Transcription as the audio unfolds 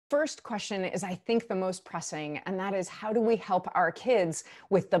first question is, I think, the most pressing, and that is, how do we help our kids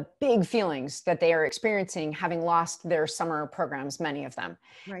with the big feelings that they are experiencing having lost their summer programs, many of them?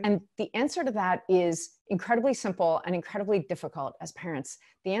 Right. And the answer to that is incredibly simple and incredibly difficult as parents.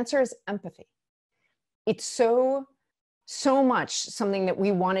 The answer is empathy. It's so much something that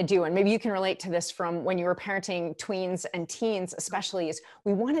we want to do. And maybe you can relate to this from when you were parenting tweens and teens, especially, is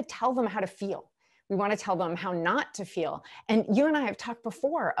we want to tell them how to feel. We want to tell them how not to feel. And you and I have talked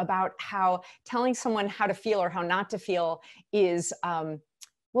before about how telling someone how to feel or how not to feel is,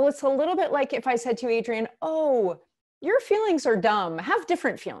 well, it's a little bit like if I said to you, Adrian, oh, your feelings are dumb, have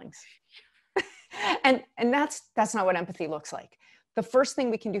different feelings. and that's not what empathy looks like. The first thing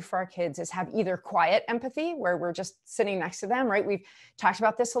we can do for our kids is have either quiet empathy, where we're just sitting next to them, right? We've talked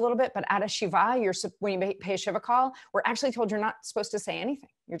about this a little bit, but at a Shiva, when you pay a Shiva call, we're actually told you're not supposed to say anything.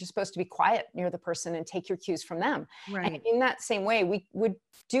 You're just supposed to be quiet near the person and take your cues from them. Right. And in that same way, we would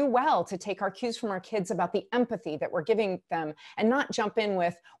do well to take our cues from our kids about the empathy that we're giving them and not jump in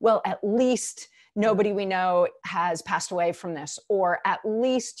with, well, at least nobody we know has passed away from this, or at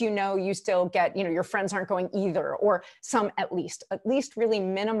least, you still get, your friends aren't going either, or at least really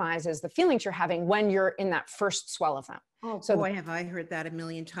minimizes the feelings you're having when you're in that first swell of them. Oh, so boy, have I heard that a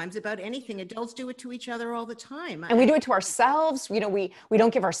million times about anything. Adults do it to each other all the time. And we do it to ourselves. We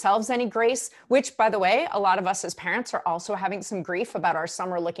don't give ourselves any grace, which, by the way, a lot of us as parents are also having some grief about our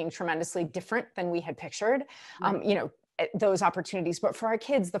summer looking tremendously different than we had pictured. Right. Those opportunities. But for our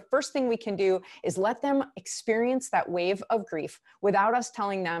kids, the first thing we can do is let them experience that wave of grief without us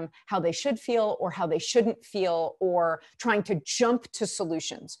telling them how they should feel or how they shouldn't feel or trying to jump to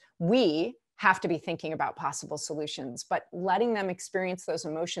solutions. We have to be thinking about possible solutions, but letting them experience those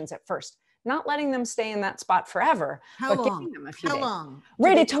emotions at first. Not letting them stay in that spot forever, but giving them a few days. How long?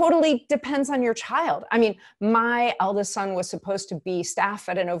 Right, it totally depends on your child. I mean, my eldest son was supposed to be staff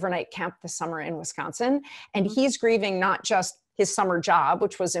at an overnight camp this summer in Wisconsin, and he's grieving not just his summer job,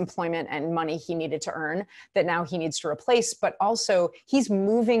 which was employment and money he needed to earn that now he needs to replace, but also he's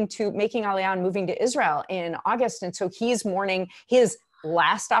making Aliyah and moving to Israel in August. And so he's mourning his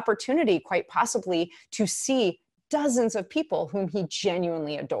last opportunity, quite possibly, to see dozens of people whom he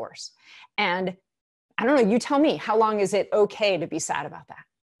genuinely adores. And I don't know, you tell me, how long is it okay to be sad about that,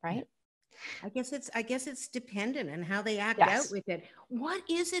 right? I guess it's dependent on how they act out with it. What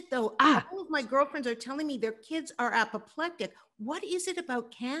is it though? All of my girlfriends are telling me their kids are apoplectic. What is it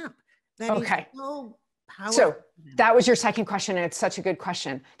about camp that is so powerful? So that was your second question, and it's such a good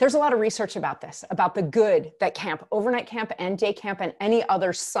question. There's a lot of research about this, about the good that camp, overnight camp and day camp and any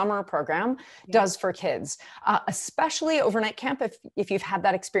other summer program does for kids, especially overnight camp. If you've had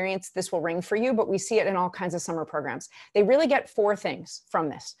that experience, this will ring for you, but we see it in all kinds of summer programs. They really get four things from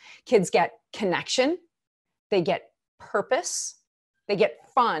this. Kids get connection, they get purpose, they get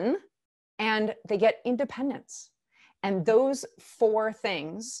fun, and they get independence. And those four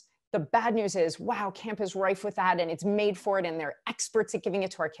things, the bad news is, wow, camp is rife with that and it's made for it and they're experts at giving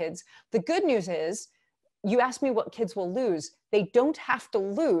it to our kids. The good news is, you asked me what kids will lose. They don't have to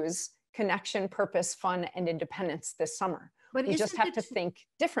lose connection, purpose, fun, and independence this summer. But we just have to think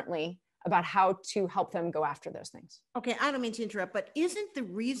differently about how to help them go after those things. Okay, I don't mean to interrupt, but isn't the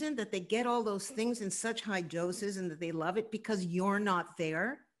reason that they get all those things in such high doses and that they love it because you're not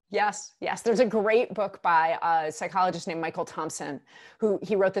there? Yes. There's a great book by a psychologist named Michael Thompson,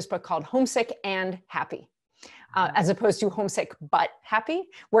 he wrote this book called Homesick and Happy, as opposed to Homesick but Happy,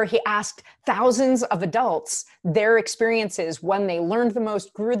 where he asked thousands of adults their experiences when they learned the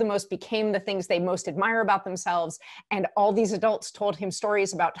most, grew the most, became the things they most admire about themselves. And all these adults told him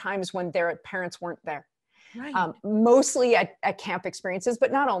stories about times when their parents weren't there. Right. Mostly at camp experiences, but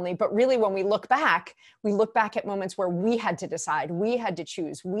not only, but really when we look back at moments where we had to decide, we had to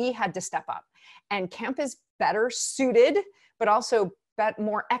choose, we had to step up. And camp is better suited, but also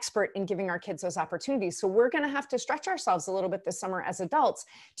more expert in giving our kids those opportunities. So we're going to have to stretch ourselves a little bit this summer as adults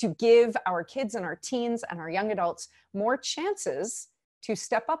to give our kids and our teens and our young adults more chances to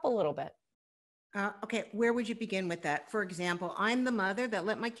step up a little bit. Okay, where would you begin with that? For example, I'm the mother that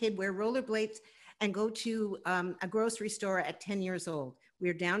let my kid wear rollerblades and go to a grocery store at 10 years old.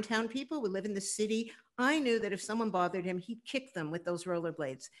 We're downtown people, we live in the city. I knew that if someone bothered him, he'd kick them with those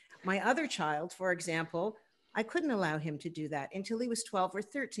rollerblades. My other child, for example, I couldn't allow him to do that until he was 12 or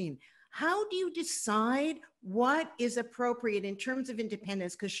 13. How do you decide what is appropriate in terms of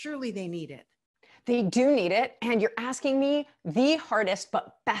independence? Because surely they need it. They do need it. And you're asking me the hardest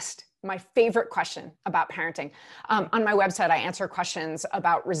but best, my favorite question about parenting. On my website, I answer questions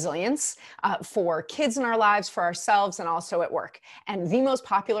about resilience for kids in our lives, for ourselves, and also at work. And the most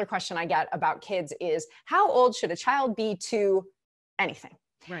popular question I get about kids is, how old should a child be to anything?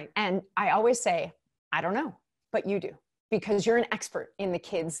 Right. And I always say, I don't know, but you do, because you're an expert in the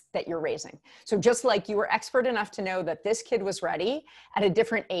kids that you're raising. So just like you were expert enough to know that this kid was ready at a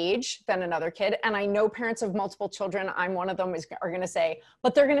different age than another kid. And I know parents of multiple children, I'm one of them, are going to say,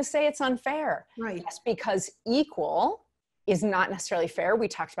 but they're going to say it's unfair. Right. Yes, because equal is not necessarily fair. We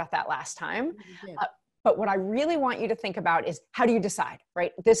talked about that last time. But what I really want you to think about is, how do you decide,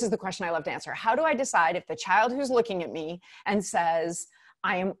 right? This is the question I love to answer. How do I decide if the child who's looking at me and says,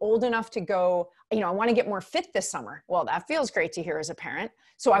 I am old enough to go, I want to get more fit this summer. Well, that feels great to hear as a parent.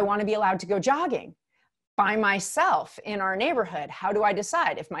 So I want to be allowed to go jogging by myself in our neighborhood. How do I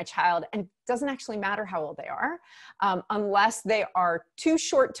decide if my child, and it doesn't actually matter how old they are, unless they are too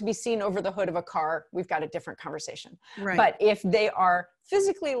short to be seen over the hood of a car, we've got a different conversation. Right. But if they are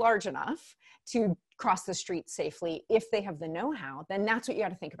physically large enough to cross the street safely, if they have the know-how, then that's what you got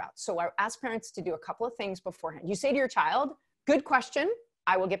to think about. So I ask parents to do a couple of things beforehand. You say to your child, good question,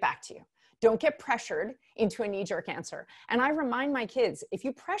 I will get back to you. Don't get pressured into a knee-jerk answer. And I remind my kids, if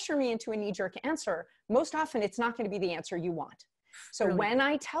you pressure me into a knee-jerk answer, most often it's not going to be the answer you want. So when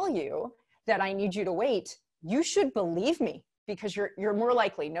I tell you that I need you to wait, you should believe me, because you're more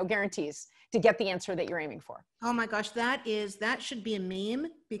likely, no guarantees, to get the answer that you're aiming for. Oh my gosh, that should be a meme,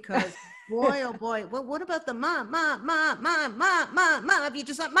 because boy, oh boy, well, what about the ma, if you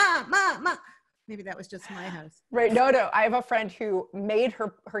just like ma. Maybe that was just my house. Right. No. I have a friend who made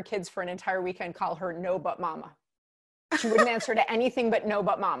her kids for an entire weekend call her no but mama. She wouldn't answer to anything but no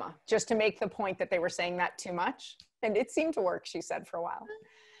but mama, just to make the point that they were saying that too much. And it seemed to work, she said, for a while.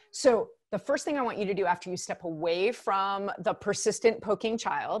 So the first thing I want you to do after you step away from the persistent poking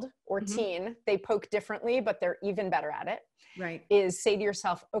child or teen, they poke differently, but they're even better at it, right, is say to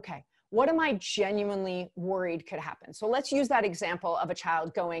yourself, okay, what am I genuinely worried could happen? So let's use that example of a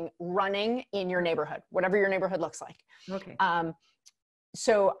child going running in your neighborhood, whatever your neighborhood looks like. Okay.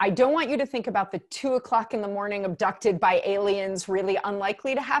 So I don't want you to think about the 2 o'clock in the morning abducted by aliens, really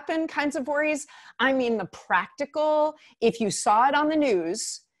unlikely to happen kinds of worries. I mean the practical, if you saw it on the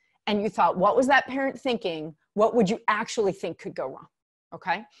news and you thought, what was that parent thinking? What would you actually think could go wrong?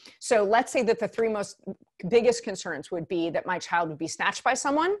 Okay. So let's say that the three biggest concerns would be that my child would be snatched by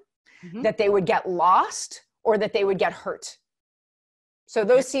someone, that they would get lost, or that they would get hurt. So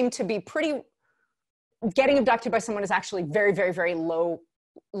those seem to be pretty, getting abducted by someone is actually very, very, very low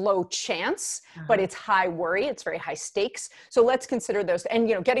chance, but it's high worry. It's very high stakes. So let's consider those. And,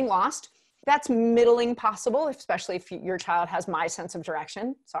 getting lost, that's middling possible, especially if your child has my sense of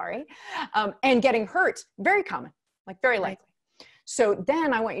direction, sorry. And getting hurt, very common, like very likely. So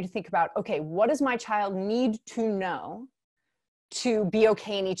then I want you to think about, okay, what does my child need to know to be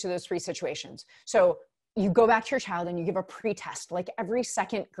okay in each of those three situations? So you go back to your child and you give a pre-test, like every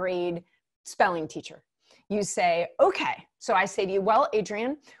second grade spelling teacher. You say, okay, so I say to you, well,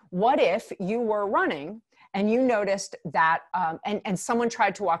 Adrian, what if you were running and you noticed that, and someone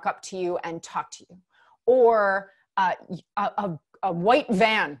tried to walk up to you and talk to you, or a white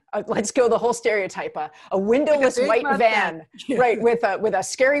van, let's go the whole stereotype, a windowless white van, right, with a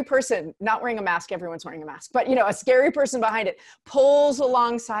scary person, not wearing a mask, everyone's wearing a mask, but a scary person behind it pulls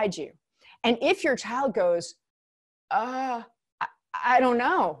alongside you. And if your child goes, I don't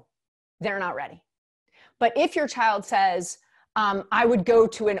know, they're not ready. But if your child says, I would go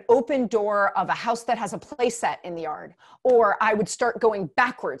to an open door of a house that has a play set in the yard, or I would start going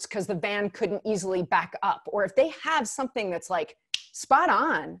backwards because the van couldn't easily back up, or if they have something that's like spot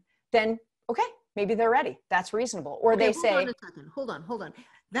on, then okay, maybe they're ready. That's reasonable. Or okay, they say, hold on a second. Hold on.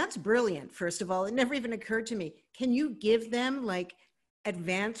 That's brilliant. First of all, it never even occurred to me. Can you give them like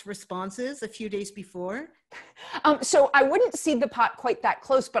advanced responses a few days before? So I wouldn't seed the pot quite that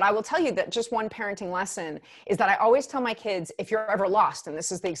close, but I will tell you that just one parenting lesson is that I always tell my kids, if you're ever lost, and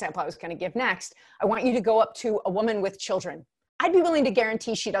this is the example I was going to give next, I want you to go up to a woman with children. I'd be willing to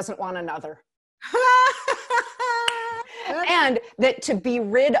guarantee she doesn't want another. And that to be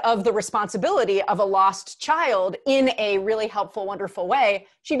rid of the responsibility of a lost child in a really helpful, wonderful way,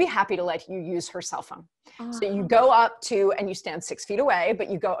 she'd be happy to let you use her cell phone. So you go up to, and you stand 6 feet away, but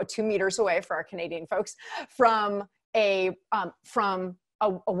you go 2 meters away for our Canadian folks from a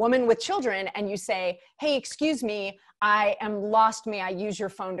woman with children, and you say, hey, excuse me, I am lost. May I use your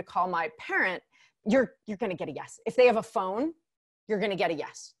phone to call my parent? You're going to get a yes. If they have a phone, you're going to get a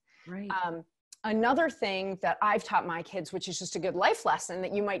yes. Right. Another thing that I've taught my kids, which is just a good life lesson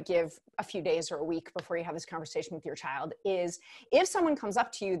that you might give a few days or a week before you have this conversation with your child, is if someone comes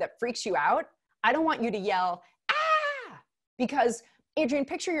up to you that freaks you out, I don't want you to yell, ah, because Adrian,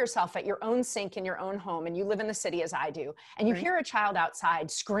 picture yourself at your own sink in your own home, and you live in the city as I do, and you hear a child outside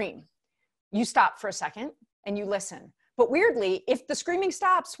scream. You stop for a second and you listen. But weirdly, if the screaming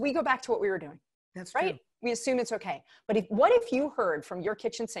stops, we go back to what we were doing. That's right? true. We assume it's okay. But what if you heard from your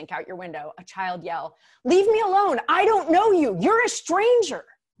kitchen sink out your window, a child yell, "Leave me alone. I don't know you. You're a stranger."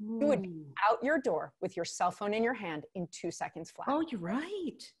 You would be out your door with your cell phone in your hand in 2 seconds flat. Oh, you're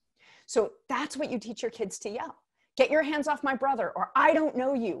right. So that's what you teach your kids to yell. Get your hands off my brother, or I don't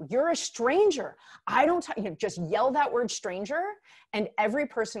know you. You're a stranger. I don't, just yell that word stranger. And every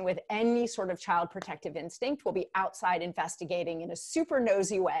person with any sort of child protective instinct will be outside investigating in a super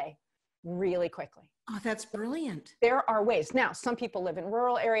nosy way really quickly. Oh, that's brilliant. There are ways. Now, some people live in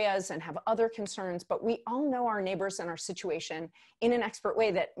rural areas and have other concerns, but we all know our neighbors and our situation in an expert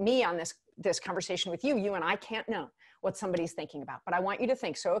way that me on this conversation with you and I can't know what somebody's thinking about. But I want you to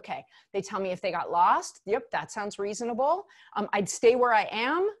think, so, okay, they tell me if they got lost. Yep, that sounds reasonable. I'd stay where I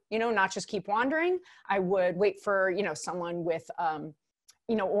am, not just keep wandering. I would wait for, someone with,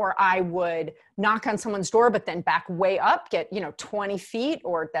 or I would knock on someone's door, but then back way up, get, 20 feet,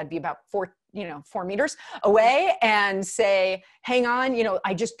 or that'd be about 4 meters away, and say, hang on,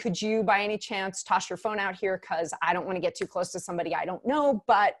 could you by any chance toss your phone out here? Cause I don't want to get too close to somebody I don't know,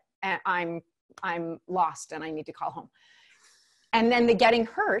 but I'm lost and I need to call home. And then the getting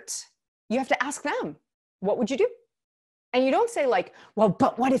hurt, you have to ask them, what would you do? And you don't say like, well,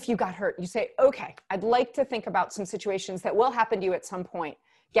 but what if you got hurt? You say, okay, I'd like to think about some situations that will happen to you at some point,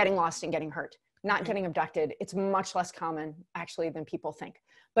 getting lost and getting hurt, not getting abducted. It's much less common actually than people think.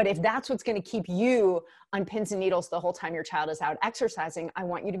 But if that's what's going to keep you on pins and needles the whole time your child is out exercising, I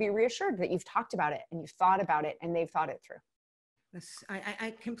want you to be reassured that you've talked about it and you've thought about it and they've thought it through.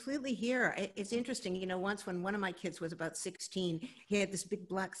 I completely hear. It's interesting. Once when one of my kids was about 16, he had this big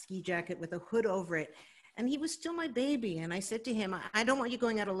black ski jacket with a hood over it. And he was still my baby. And I said to him, I don't want you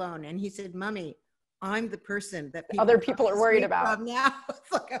going out alone. And he said, Mommy, I'm the person that other people are worried about now.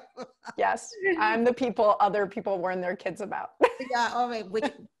 Yes, I'm the people other people warn their kids about. Yeah, oh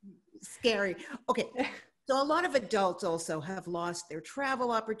my, scary. Okay, so a lot of adults also have lost their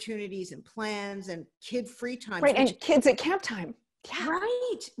travel opportunities and plans and kid free time. Right, and kids at camp time. Yeah.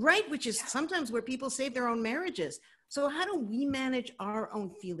 Right, which is sometimes where people save their own marriages. So how do we manage our own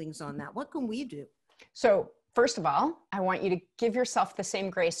feelings on that? What can we do? So first of all, I want you to give yourself the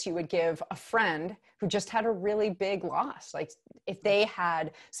same grace you would give a friend who just had a really big loss. Like if they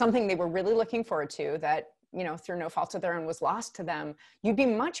had something they were really looking forward to that, through no fault of their own was lost to them, you'd be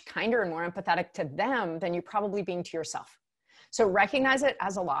much kinder and more empathetic to them than you probably being to yourself. So recognize it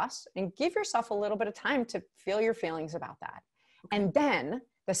as a loss and give yourself a little bit of time to feel your feelings about that. And then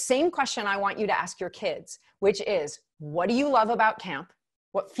the same question I want you to ask your kids, which is, what do you love about camp?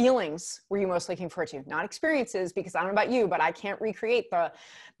 What feelings were you most looking forward to? Not experiences, because I don't know about you, but I can't recreate the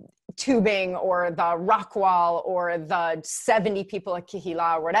tubing or the rock wall or the 70 people at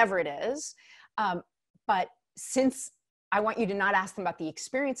Kihila or whatever it is. But since I want you to not ask them about the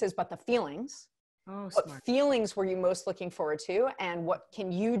experiences, but the feelings. Oh, what smart. feelings were you most looking forward to, and what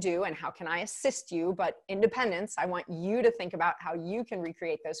can you do and how can I assist you? But independence, I want you to think about how you can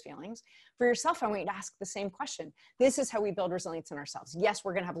recreate those feelings. For yourself, I want you to ask the same question. This is how we build resilience in ourselves. Yes,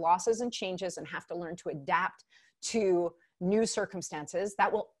 we're going to have losses and changes and have to learn to adapt to new circumstances.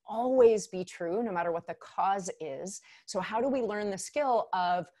 That will always be true, no matter what the cause is. So how do we learn the skill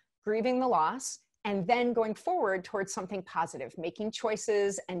of grieving the loss and then going forward towards something positive, making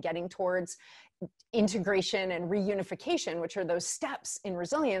choices and getting towards integration and reunification, which are those steps in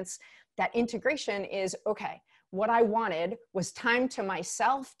resilience? That integration is, okay, what I wanted was time to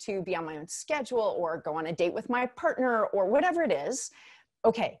myself to be on my own schedule or go on a date with my partner or whatever it is.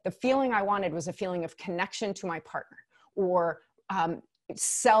 Okay, the feeling I wanted was a feeling of connection to my partner or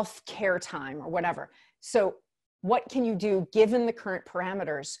self-care time or whatever. So what can you do given the current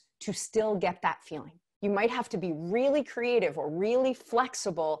parameters to still get that feeling? You might have to be really creative or really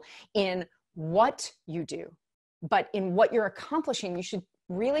flexible in what you do, but in what you're accomplishing, you should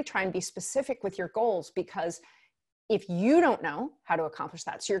really try and be specific with your goals, because if you don't know how to accomplish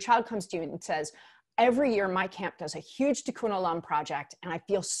that, so your child comes to you and says, every year my camp does a huge Tikkun Olam project, and I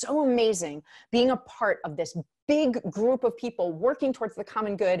feel so amazing being a part of this big group of people working towards the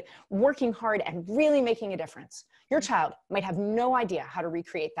common good, working hard and really making a difference. Your child might have no idea how to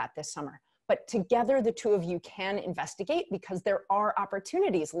recreate that this summer, but together the two of you can investigate, because there are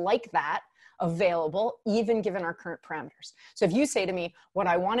opportunities like that available, even given our current parameters. So if you say to me, what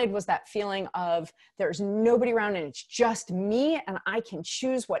I wanted was that feeling of there's nobody around and it's just me and I can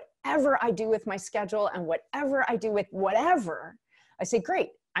choose whatever I do with my schedule and whatever I do with whatever, I say, great,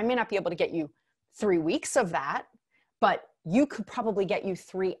 I may not be able to get you 3 weeks of that, but you could probably get you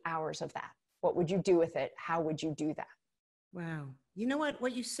 3 hours of that. What would you do with it? How would you do that? Wow. You know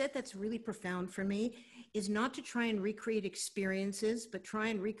what you said that's really profound for me is not to try and recreate experiences, but try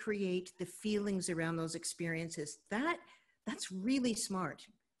and recreate the feelings around those experiences. That's really smart,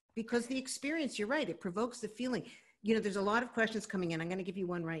 because the experience, you're right, it provokes the feeling. You know, there's a lot of questions coming in. I'm going to give you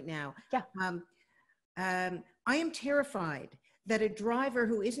one right now. Yeah. I am terrified that a driver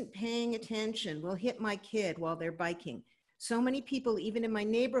who isn't paying attention will hit my kid while they're biking. So many people, even in my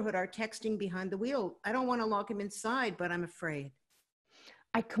neighborhood, are texting behind the wheel. I don't want to lock him inside, but I'm afraid.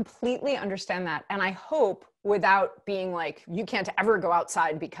 I completely understand that. And I hope, without being like, you can't ever go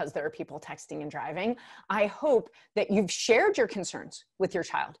outside because there are people texting and driving, I hope that you've shared your concerns with your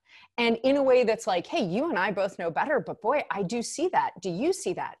child. And in a way that's like, hey, you and I both know better, but boy, I do see that. Do you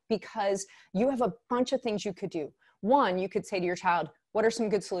see that? Because you have a bunch of things you could do. One, you could say to your child, what are some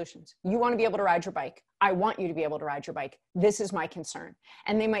good solutions? You want to be able to ride your bike. I want you to be able to ride your bike. This is my concern.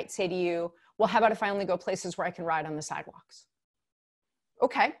 And they might say to you, well, how about if I only go places where I can ride on the sidewalks?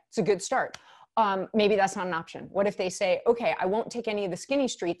 Okay, it's a good start. Maybe that's not an option. What if they say, okay, I won't take any of the skinny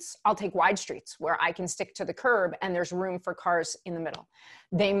streets, I'll take wide streets where I can stick to the curb and there's room for cars in the middle.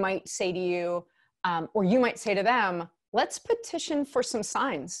 They might say to you, or you might say to them, let's petition for some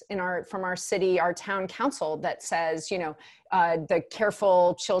signs from our city, our town council that says, the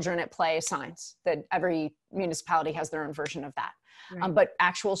careful children at play signs, that every municipality has their own version of that. Right. But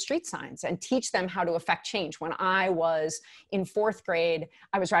actual street signs, and teach them how to affect change. When I was in 4th grade,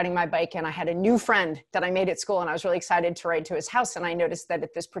 I was riding my bike and I had a new friend that I made at school, and I was really excited to ride to his house. And I noticed that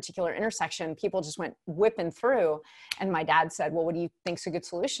at this particular intersection, people just went whipping through. And my dad said, well, what do you think's a good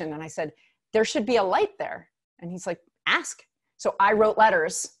solution? And I said, there should be a light there. And he's like, ask. So I wrote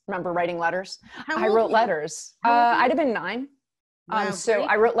letters. Remember writing letters? I wrote letters. I'd have been 9. Wow, So great.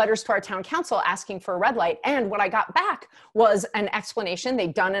 I wrote letters to our town council asking for a red light. And what I got back was an explanation.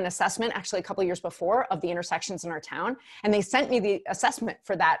 They'd done an assessment actually a couple of years before of the intersections in our town. And they sent me the assessment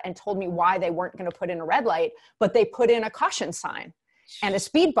for that and told me why they weren't going to put in a red light, but they put in a caution sign and a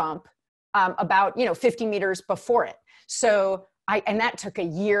speed bump about 50 meters before it. So and that took a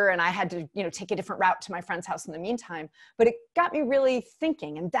year, and I had to take a different route to my friend's house in the meantime. But it got me really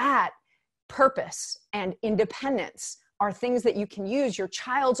thinking, and that purpose and independence are things that you can use your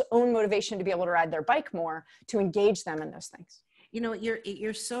child's own motivation to be able to ride their bike more, to engage them in those things.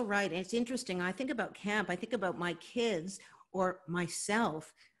 You're so right. And it's interesting. I think about camp. I think about my kids or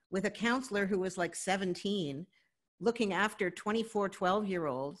myself with a counselor who was like 17 looking after 24,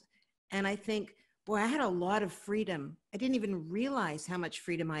 12-year-olds. And I think, boy, I had a lot of freedom. I didn't even realize how much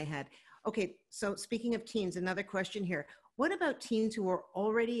freedom I had. Okay, so speaking of teens, another question here. What about teens who are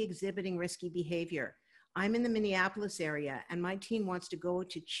already exhibiting risky behavior? I'm in the Minneapolis area, and my teen wants to go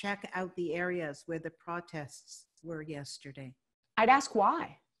to check out the areas where the protests were yesterday. I'd ask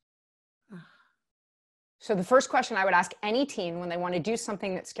why. So the first question I would ask any teen when they want to do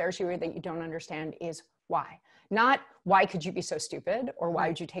something that scares you or that you don't understand is why? Not why could you be so stupid, or why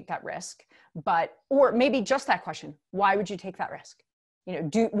would you take that risk, or maybe just that question, why would you take that risk?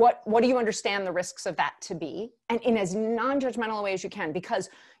 What do you understand the risks of that to be? And in as non-judgmental a way as you can, because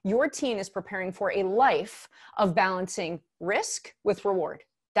your teen is preparing for a life of balancing risk with reward.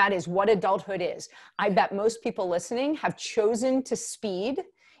 That is what adulthood is. I bet most people listening have chosen to speed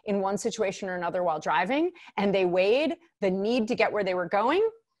in one situation or another while driving, and they weighed the need to get where they were going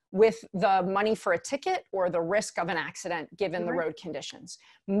with the money for a ticket or the risk of an accident given the road conditions.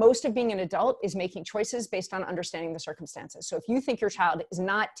 Most of being an adult is making choices based on understanding the circumstances. So if you think your child is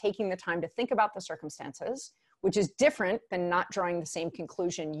not taking the time to think about the circumstances, which is different than not drawing the same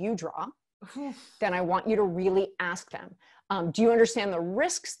conclusion you draw, then I want you to really ask them, do you understand the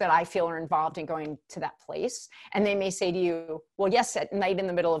risks that I feel are involved in going to that place? And they may say to you, well, yes, at night in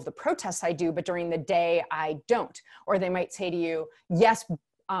the middle of the protests I do, but during the day I don't. Or they might say to you, yes,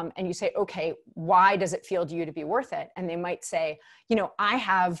 and you say, okay, why does it feel to you to be worth it? And they might say, I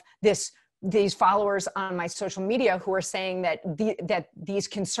have these followers on my social media who are saying that these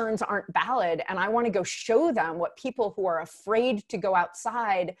concerns aren't valid. And I want to go show them what people who are afraid to go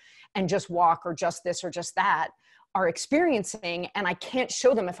outside and just walk or just this or just that are experiencing. And I can't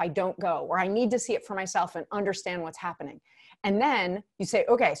show them if I don't go, or I need to see it for myself and understand what's happening. And then you say,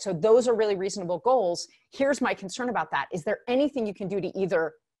 okay, so those are really reasonable goals. Here's my concern about that. Is there anything you can do to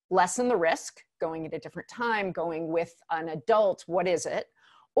either lessen the risk, going at a different time, going with an adult, what is it?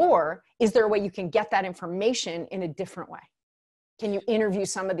 Or is there a way you can get that information in a different way? Can you interview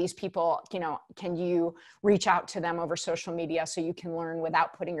some of these people? Can you reach out to them over social media so you can learn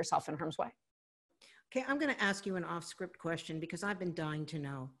without putting yourself in harm's way? Okay, I'm going to ask you an off-script question because I've been dying to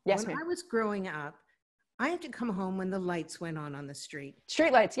know. Yes, when ma'am. I was growing up, I had to come home when the lights went on the street.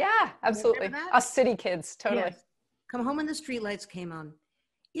 Street lights, yeah, absolutely. Us city kids, totally. Yes. come home and the streetlights came on.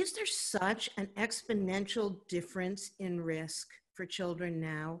 Is there such an exponential difference in risk for children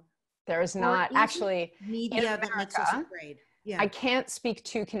now? There is Or not is actually it in media that makes us America. afraid? Yeah. I can't speak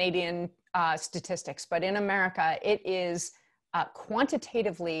to Canadian statistics, but in America, it is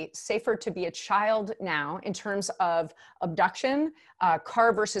quantitatively safer to be a child now in terms of abduction,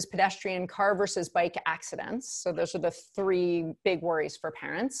 car versus pedestrian, car versus bike accidents. So those are the three big worries for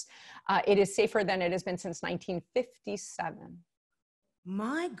parents. It is safer than it has been since 1957.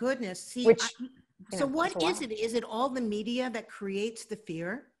 My goodness. See, Which, so is a what is while. it? Is it all the media that creates the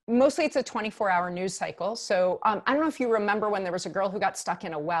fear? Mostly it's a 24-hour news cycle. So I don't know if you remember when there was a girl who got stuck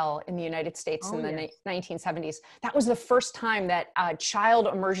in a well in the United States Oh, in the yes. 1970s. That was the first time that a child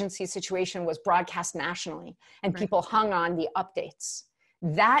emergency situation was broadcast nationally and Right. people hung on the updates.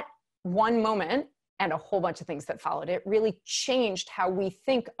 That one moment and a whole bunch of things that followed it really changed how we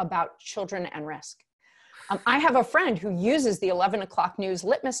think about children and risk. I have a friend who uses the 11 o'clock news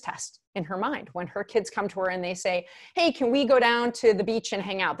litmus test in her mind when her kids come to her and they say, hey, can we go down to the beach and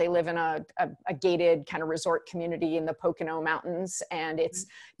hang out? They live in a gated kind of resort community in the Pocono Mountains, and it's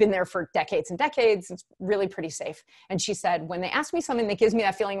been there for decades and decades. It's really pretty safe. And she said, when they ask me something that gives me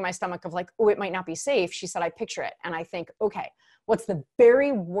that feeling in my stomach of like, oh, it might not be safe, she said, I picture it. And I think, okay, what's the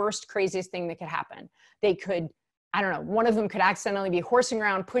very worst, craziest thing that could happen? They could, I don't know, one of them could accidentally be horsing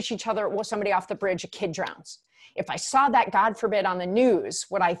around, push each other, or somebody off the bridge, a kid drowns. If I saw that, God forbid, on the news,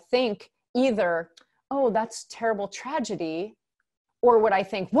 would I think either, oh, that's terrible tragedy, or would I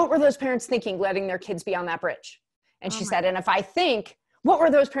think, what were those parents thinking letting their kids be on that bridge? And she said, and if I think, what were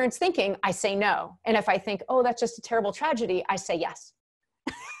those parents thinking? I say no. And if I think, oh, that's just a terrible tragedy, I say yes.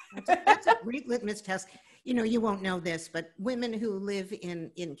 That's a great litmus test. You know, you won't know this, but women who live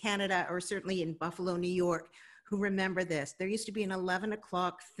in Canada or certainly in Buffalo, New York, who remember this, there used to be an 11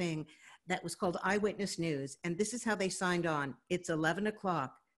 o'clock thing that was called Eyewitness News. And this is how they signed on. It's 11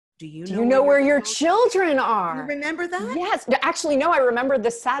 o'clock. Do you know where your children are? You remember that? Yes. Actually, no, I remember the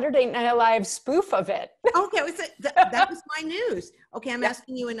Saturday Night Live spoof of it. Okay, that was my news. Okay, I'm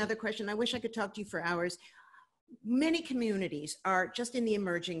asking you another question. I wish I could talk to you for hours. Many communities are just in the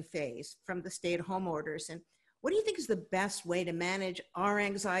emerging phase from the stay-at-home orders. And what do you think is the best way to manage our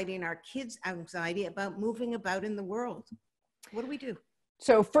anxiety and our kids' anxiety about moving about in the world? What do we do?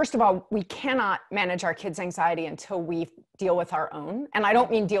 So first of all, we cannot manage our kids' anxiety until we deal with our own. And I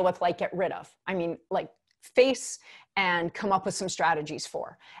don't mean deal with like get rid of. I mean like face and come up with some strategies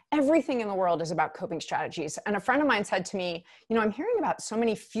for. Everything in the world is about coping strategies. And a friend of mine said to me, you know, I'm hearing about so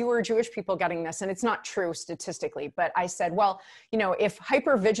many fewer Jewish people getting this, and it's not true statistically. But I said, well, you know, if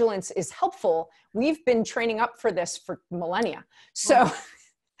hypervigilance is helpful, we've been training up for this for millennia. So,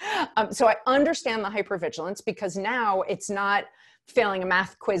 so I understand the hypervigilance, because now it's not failing a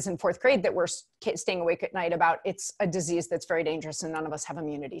math quiz in 4th grade that we're staying awake at night about. It's a disease that's very dangerous and none of us have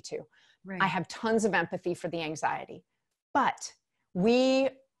immunity to. Right. I have tons of empathy for the anxiety, but we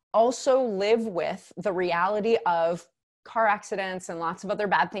also live with the reality of car accidents and lots of other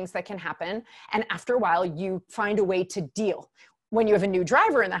bad things that can happen. And after a while, you find a way to deal. When you have a new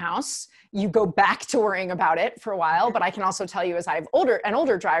driver in the house, you go back to worrying about it for a while. But I can also tell you, as I have an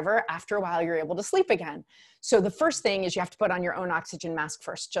older driver, after a while, you're able to sleep again. So the first thing is you have to put on your own oxygen mask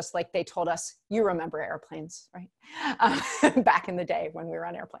first, just like they told us. You remember airplanes, right? Back in the day when we were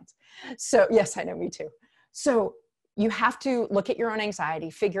on airplanes. So yes, I know, me too. So you have to look at your own anxiety,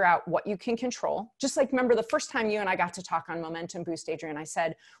 figure out what you can control. Just like, remember the first time you and I got to talk on Momentum Boost, Adrienne, I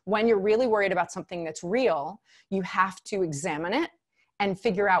said, when you're really worried about something that's real, you have to examine it and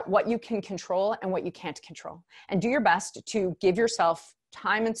figure out what you can control and what you can't control. And do your best to give yourself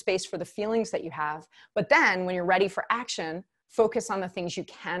time and space for the feelings that you have. But then when you're ready for action, focus on the things you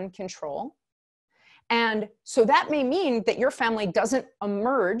can control. And so that may mean that your family doesn't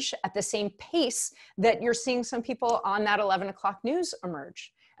emerge at the same pace that you're seeing some people on that 11 o'clock news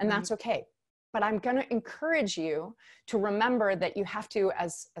emerge. And that's okay. But I'm going to encourage you to remember that you have to,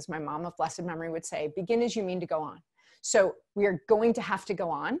 as my mom of blessed memory would say, begin as you mean to go on. So we are going to have to go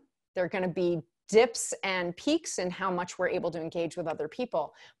on. There are going to be dips and peaks in how much we're able to engage with other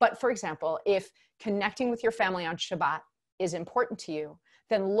people. But for example, if connecting with your family on Shabbat is important to you,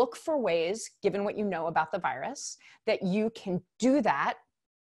 then look for ways, given what you know about the virus, that you can do that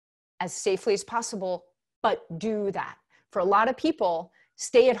as safely as possible, but do that. For a lot of people,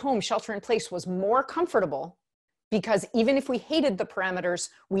 stay at home, shelter in place was more comfortable because even if we hated the parameters,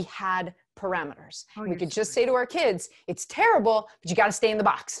 we had parameters. We could just say to our kids, it's terrible, but you got to stay in the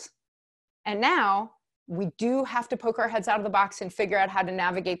box. And now we do have to poke our heads out of the box and figure out how to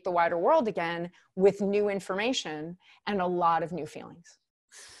navigate the wider world again with new information and a lot of new feelings.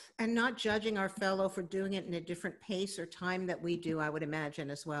 And not judging our fellow for doing it in a different pace or time that we do, I would imagine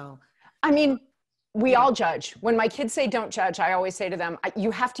as well. I mean, we Yeah. all judge. When my kids say don't judge, I always say to them,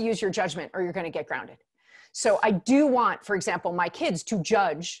 you have to use your judgment or you're going to get grounded. So I do want, for example, my kids to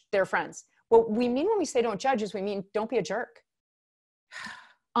judge their friends. What we mean when we say don't judge is we mean don't be a jerk.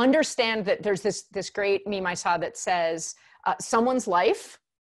 Understand that there's this great meme I saw that says, someone's life,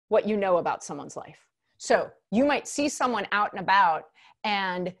 what you know about someone's life. So you might see someone out and about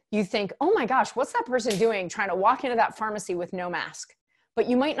and you think, oh my gosh, what's that person doing trying to walk into that pharmacy with no mask? But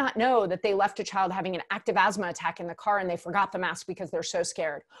you might not know that they left a child having an active asthma attack in the car and they forgot the mask because they're so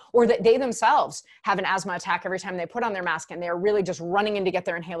scared. Or that they themselves have an asthma attack every time they put on their mask and they're really just running in to get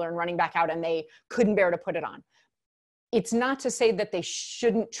their inhaler and running back out and they couldn't bear to put it on. It's not to say that they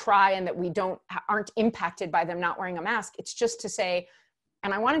shouldn't try and that we aren't impacted by them not wearing a mask. It's just to say,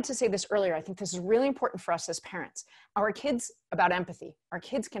 and I wanted to say this earlier, I think this is really important for us as parents. Our kids, about empathy, our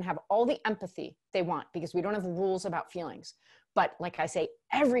kids can have all the empathy they want because we don't have rules about feelings. But like I say,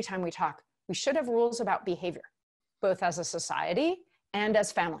 every time we talk, we should have rules about behavior, both as a society and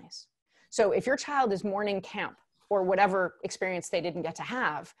as families. So if your child is mourning camp or whatever experience they didn't get to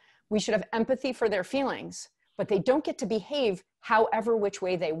have, we should have empathy for their feelings, but they don't get to behave however which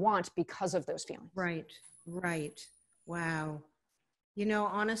way they want because of those feelings. Right, right. Wow. You know,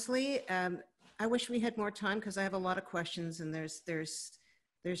 honestly, I wish we had more time because I have a lot of questions and there's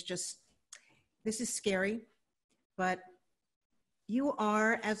just, this is scary, but you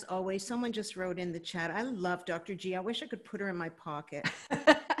are, as always, someone just wrote in the chat, I love Dr. G. I wish I could put her in my pocket.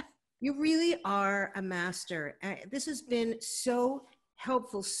 You really are a master. This has been so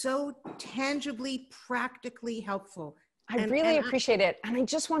helpful, so tangibly, practically helpful. I really appreciate it. And I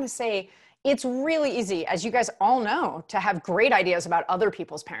just want to say, it's really easy, as you guys all know, to have great ideas about other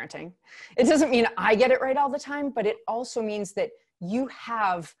people's parenting. It doesn't mean I get it right all the time, but it also means that you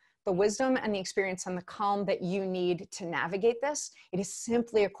have the wisdom and the experience and the calm that you need to navigate this. It is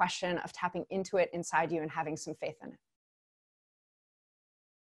simply a question of tapping into it inside you and having some faith in it.